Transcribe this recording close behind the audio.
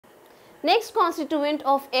Next constituent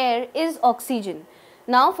of air is oxygen.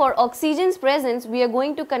 Now for oxygen's presence, we are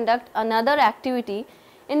going to conduct another activity.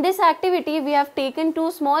 In this activity, we have taken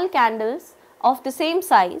two small candles of the same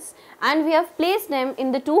size and we have placed them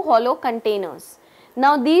in the two hollow containers.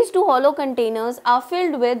 Now these two hollow containers are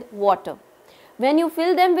filled with water. When you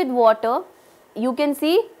fill them with water, you can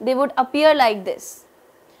see they would appear like this.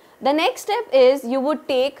 The next step is you would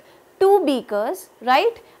take two beakers,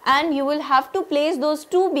 right, and you will have to place those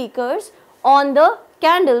two beakers on the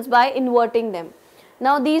candles by inverting them.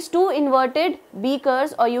 Now these two inverted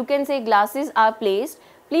beakers, or you can say glasses, are placed.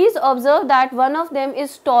 Please observe that one of them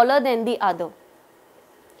is taller than the other.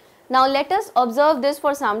 Now let us observe this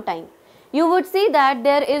for some time. You would see that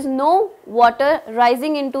there is no water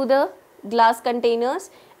rising into the glass containers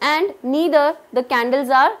and neither the candles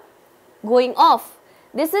are going off.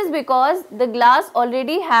 This is because the glass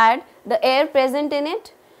already had the air present in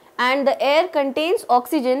it and the air contains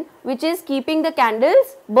oxygen, which is keeping the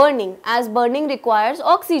candles burning, as burning requires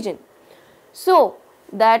oxygen. So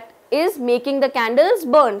that is making the candles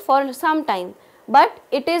burn for some time, but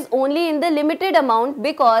it is only in the limited amount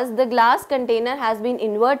because the glass container has been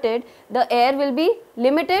inverted. The air will be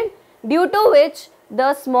limited, due to which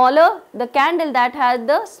the candle that has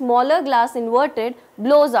the smaller glass inverted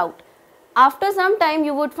blows out. After some time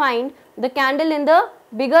you would find the candle in the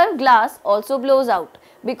bigger glass also blows out,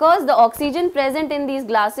 because the oxygen present in these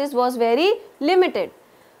glasses was very limited.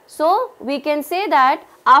 So we can say that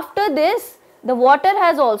after this the water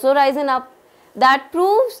has also risen up. That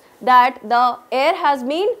proves that the air has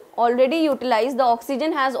been already utilized, the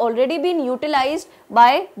oxygen has already been utilized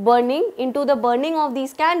by burning into the burning of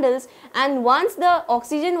these candles, and once the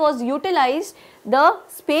oxygen was utilized, the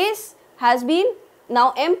space has been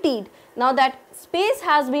now emptied. Now that space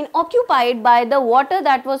has been occupied by the water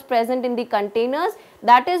that was present in the containers.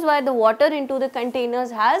 That is why the water into the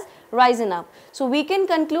containers has risen up. So we can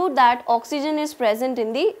conclude that oxygen is present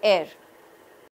in the air.